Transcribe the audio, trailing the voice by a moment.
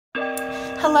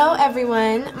Hello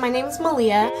everyone, my name is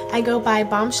Malia. I go by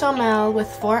Bombshell Mel with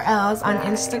 4 L's on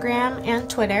Instagram and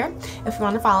Twitter if you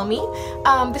want to follow me.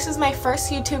 This is my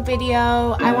first YouTube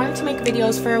video. I wanted to make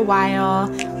videos for a while,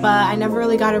 but I never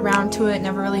really got around to it,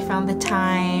 never really found the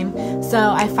time. So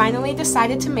I finally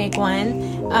decided to make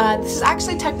one. This is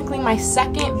actually technically my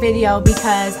second video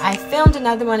because I filmed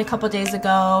another one a couple days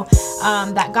ago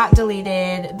that got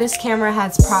deleted. This camera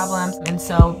has problems, and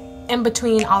so in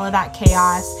between all of that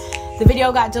chaos, the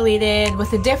video got deleted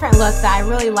with a different look that I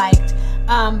really liked,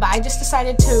 but I just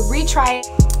decided to retry it.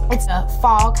 It's a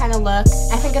fall kind of look.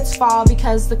 I think it's fall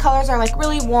because the colors are like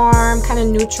really warm, kind of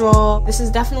neutral. This is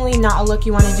definitely not a look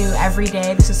you want to do every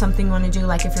day. This is something you want to do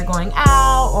like if you're going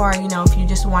out, or you know, if you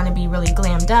just want to be really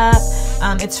glammed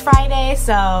up. It's Friday,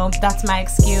 so that's my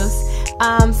excuse.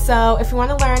 So if you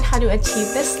want to learn how to achieve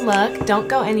this look, don't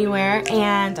go anywhere,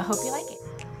 and I hope you like it.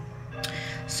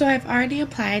 So I've already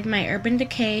applied my Urban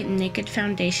Decay Naked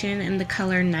Foundation in the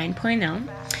color 9.0,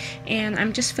 and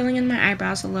I'm just filling in my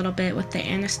eyebrows a little bit with the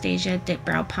Anastasia Dip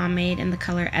Brow Pomade in the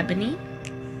color Ebony.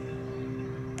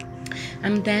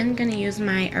 I'm then going to use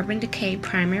my Urban Decay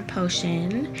Primer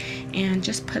Potion and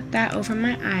just put that over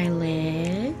my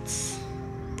eyelids.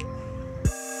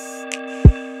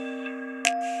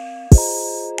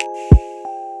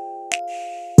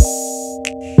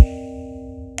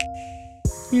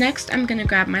 Next, I'm going to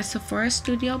grab my Sephora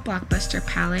Studio Blockbuster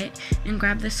palette and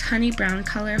grab this honey brown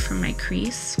color for my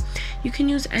crease. You can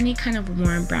use any kind of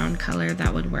warm brown color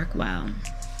that would work well.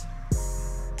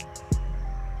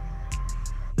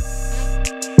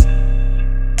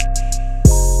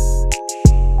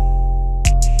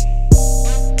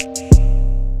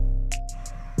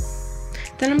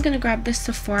 Then I'm going to grab this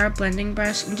Sephora blending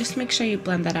brush and just make sure you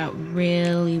blend that out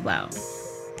really well.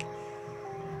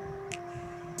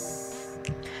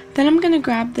 Then I'm going to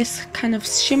grab this kind of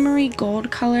shimmery gold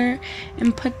color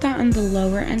and put that on the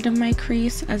lower end of my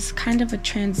crease as kind of a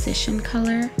transition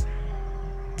color.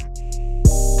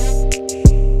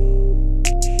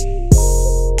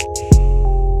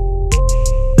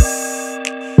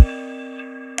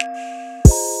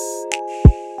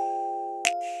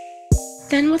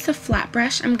 Then with a flat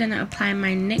brush, I'm going to apply my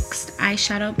NYX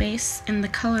eyeshadow base in the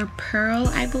color Pearl,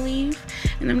 I believe.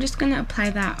 And I'm just going to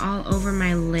apply that all over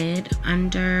my lid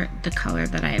under the color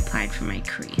that I applied for my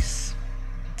crease.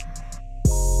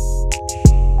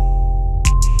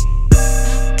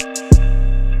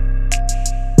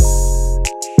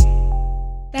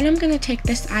 Then I'm going to take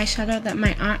this eyeshadow that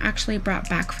my aunt actually brought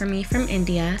back for me from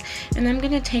India, and I'm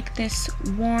going to take this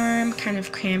warm kind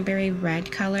of cranberry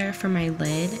red color for my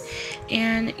lid,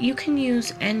 and you can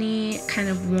use any kind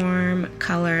of warm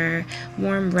color,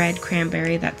 warm red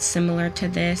cranberry that's similar to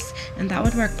this, and that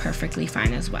would work perfectly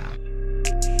fine as well.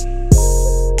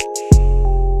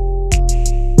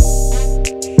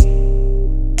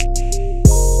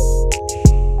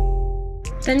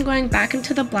 Then going back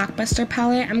into the Blockbuster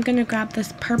palette, I'm going to grab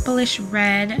this purplish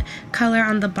red color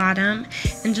on the bottom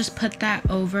and just put that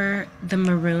over the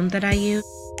maroon that I used.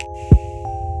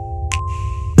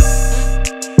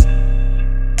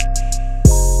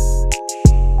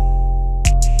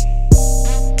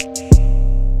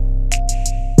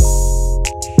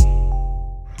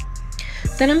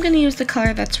 Then I'm going to use the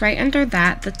color that's right under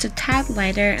that, that's a tad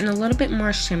lighter and a little bit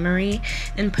more shimmery,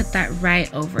 and put that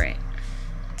right over it.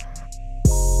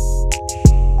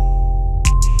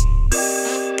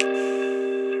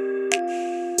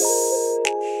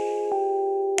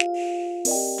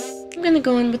 I'm going to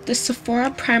go in with the Sephora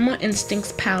Primal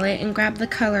Instincts palette and grab the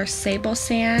color Sable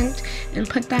Sand and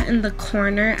put that in the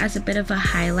corner as a bit of a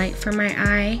highlight for my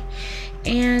eye.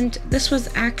 And this was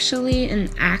actually an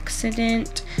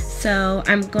accident, so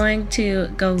I'm going to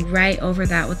go right over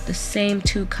that with the same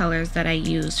two colors that I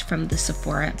used from the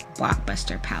Sephora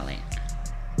Blockbuster palette.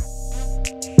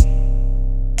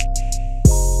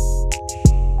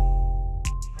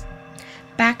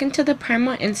 Back into the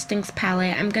Primal Instincts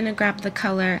palette, I'm going to grab the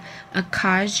color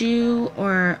Acaju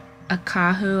or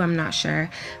Akahu, I'm not sure.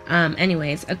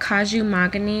 Anyways, Acaju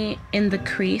Mahogany in the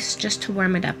crease just to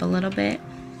warm it up a little bit.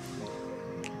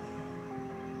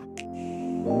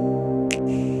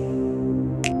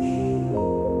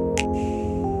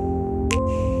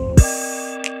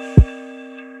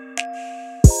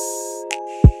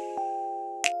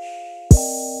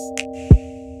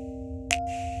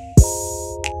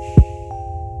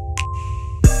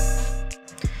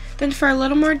 Then for a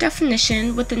little more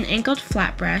definition, with an angled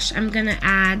flat brush, I'm going to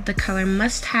add the color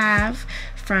Must Have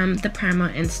from the Primal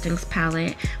Instincts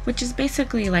palette, which is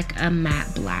basically like a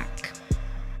matte black.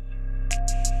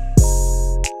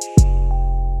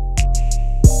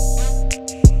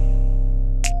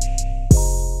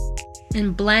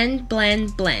 and blend,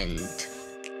 blend, blend.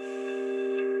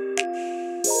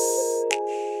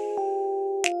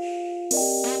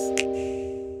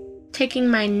 Taking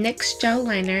my NYX gel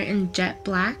liner in jet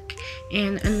black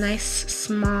and a nice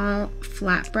small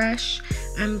flat brush,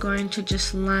 I'm going to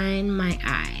just line my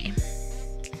eye.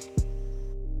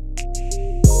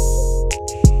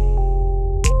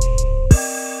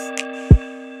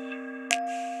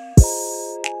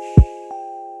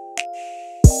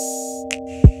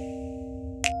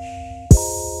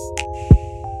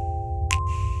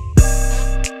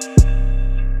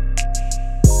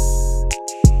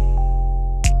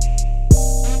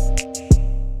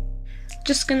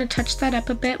 Just going to touch that up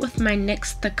a bit with my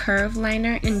NYX The Curve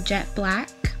liner in jet black.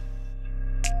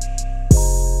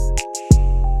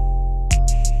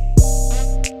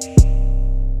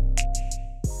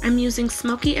 I'm using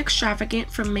Smoky Extravagant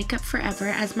from Makeup Forever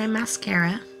as my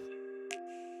mascara.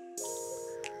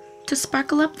 To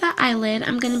sparkle up the eyelid,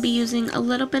 I'm going to be using a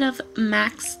little bit of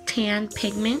MAC's Tan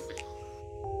Pigment.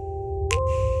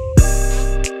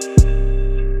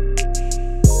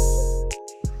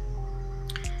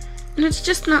 And it's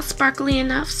just not sparkly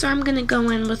enough, so I'm going to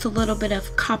go in with a little bit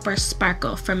of Copper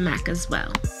Sparkle from MAC as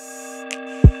well.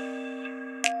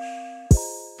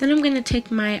 Then I'm going to take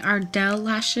my Ardell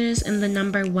lashes in the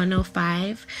number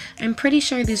 105. I'm pretty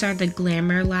sure these are the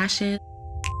Glamour lashes.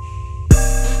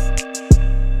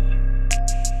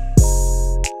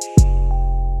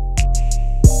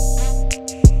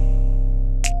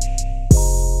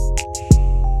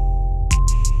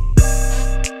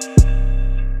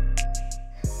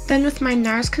 Then with my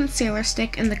NARS concealer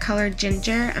stick in the color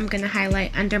Ginger, I'm going to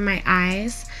highlight under my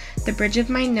eyes, the bridge of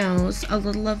my nose, a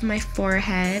little of my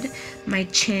forehead, my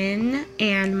chin,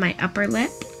 and my upper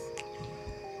lip.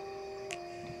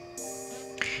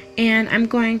 And I'm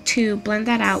going to blend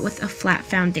that out with a flat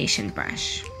foundation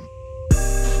brush.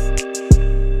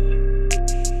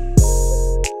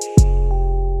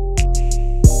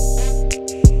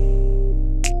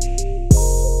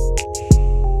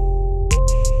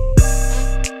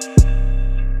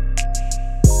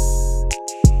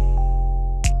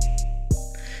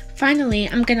 Finally,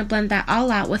 I'm going to blend that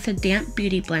all out with a damp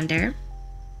beauty blender.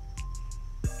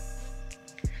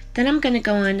 Then I'm going to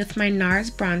go in with my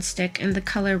NARS bronze stick in the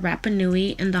color Rapa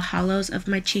Nui in the hollows of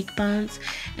my cheekbones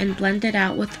and blend it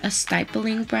out with a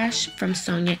stippling brush from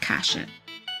Sonia Kashuk.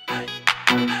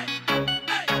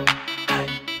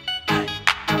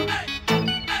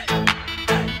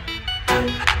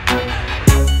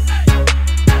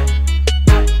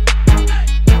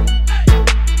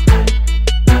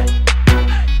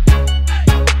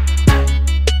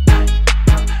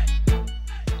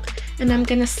 And I'm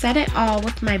going to set it all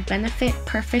with my Benefit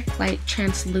Perfect Light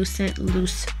Translucent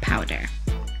Loose Powder.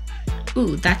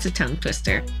 Ooh, that's a tongue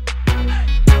twister.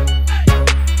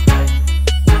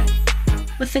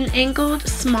 With an angled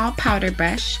small powder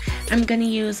brush, I'm going to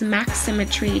use MAC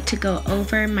Symmetry to go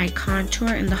over my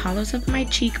contour in the hollows of my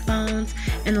cheekbones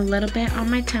and a little bit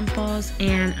on my temples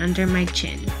and under my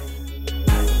chin.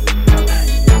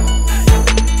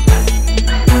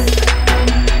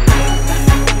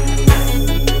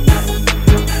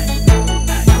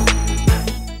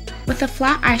 With a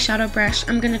flat eyeshadow brush,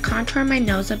 I'm going to contour my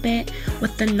nose a bit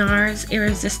with the NARS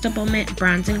Irresistible Mint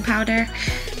Bronzing Powder.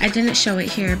 I didn't show it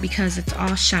here because it's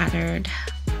all shattered.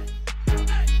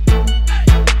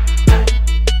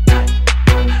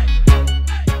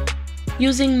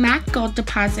 Using MAC Gold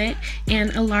Deposit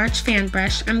and a large fan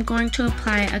brush, I'm going to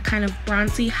apply a kind of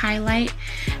bronzy highlight,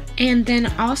 and then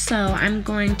also I'm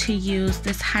going to use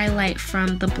this highlight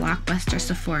from the Blockbuster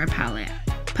Sephora palette,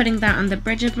 putting that on the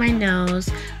bridge of my nose,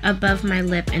 above my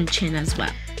lip and chin as well.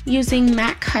 Using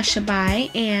MAC Hushabye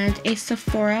and a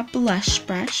Sephora blush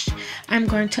brush, I'm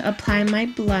going to apply my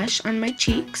blush on my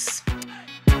cheeks.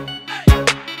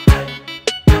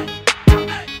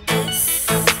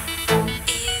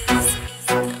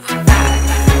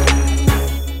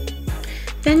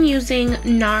 Then using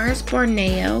NARS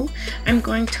Borneo, I'm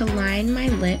going to line my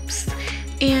lips.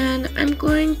 And I'm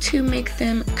going to make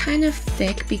them kind of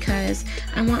thick because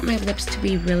I want my lips to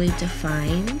be really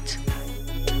defined.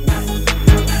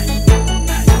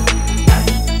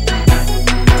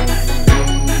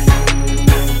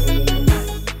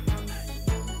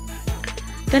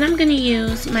 Then I'm going to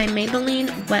use my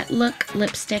Maybelline Wet Look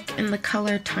lipstick in the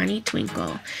color Tawny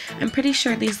Twinkle. I'm pretty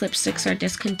sure these lipsticks are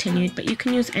discontinued, but you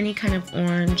can use any kind of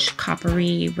orange,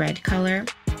 coppery, red color.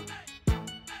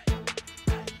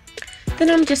 Then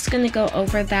I'm just going to go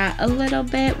over that a little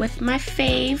bit with my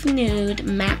fave nude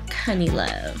MAC Honey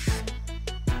Love.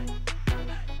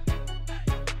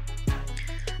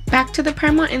 back to the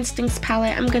Primal Instincts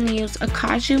palette, I'm going to use a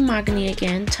Caju Mahogany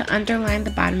again to underline the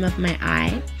bottom of my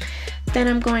eye. Then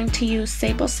I'm going to use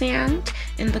Sable Sand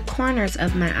in the corners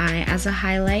of my eye as a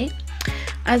highlight,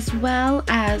 as well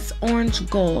as Orange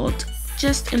Gold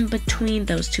just in between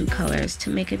those two colors to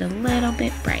make it a little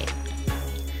bit bright.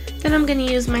 Then I'm going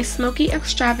to use my Smoky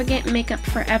Extravagant Makeup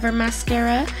Forever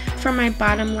mascara for my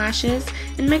bottom lashes,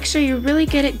 and make sure you really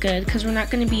get it good because we're not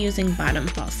going to be using bottom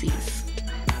falsies.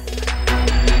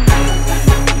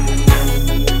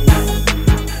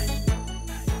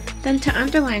 Then to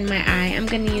underline my eye, I'm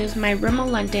going to use my Rimmel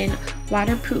London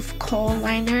Waterproof Kohl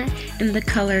Liner in the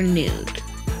color Nude.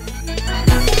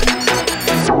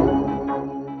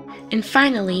 And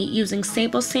finally, using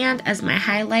Sable Sand as my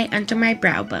highlight under my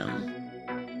brow bone.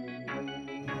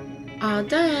 All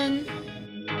done!